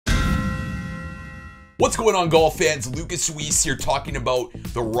What's going on, golf fans? Lucas Weiss here talking about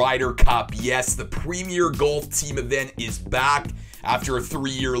the Ryder Cup. Yes, the premier golf team event is back after a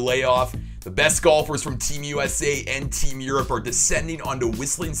 3-year layoff. The best golfers from Team USA and Team Europe are descending onto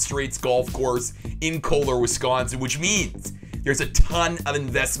Whistling Straits Golf Course in Kohler, Wisconsin, which means there's a ton of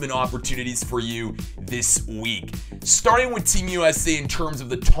investment opportunities for you this week. Starting with Team USA in terms of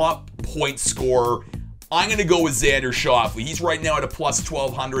the top point scorer, I'm going to go with Xander Schauffele. He's right now at a plus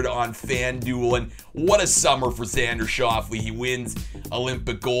 1,200 on FanDuel, and what a summer for Xander Schauffele. He wins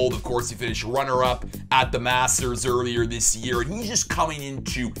Olympic gold. Of course, he finished runner-up at the Masters earlier this year, and he's just coming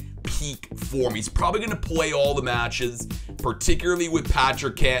into peak form. He's probably going to play all the matches, particularly with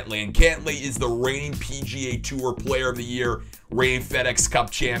Patrick Cantlay, and Cantlay is the reigning PGA Tour Player of the Year, reigning FedEx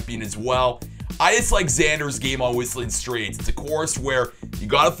Cup champion as well. I just like Xander's game on Whistling Straits. It's a course where you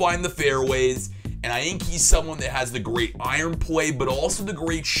got to find the fairways, and I think he's someone that has the great iron play, but also the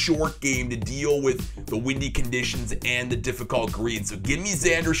great short game to deal with the windy conditions and the difficult greens. So give me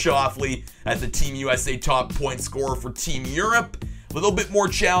Xander Schauffele as the Team USA top point scorer. For Team Europe, a little bit more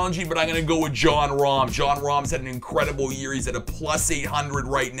challenging, but I'm going to go with Jon Rahm. Jon Rahm's had an incredible year. He's at a plus 800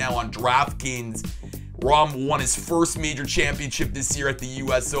 right now on DraftKings. Rahm won his first major championship this year at the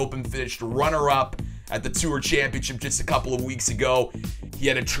US Open, finished runner-up at the Tour Championship just a couple of weeks ago. He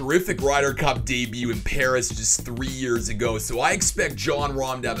had a terrific Ryder Cup debut in Paris just 3 years ago. So I expect Jon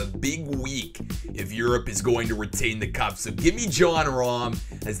Rahm to have a big week if Europe is going to retain the Cup. So give me Jon Rahm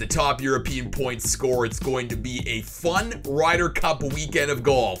as the top European point scorer. It's going to be a fun Ryder Cup weekend of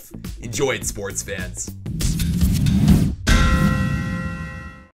golf. Enjoy it, sports fans.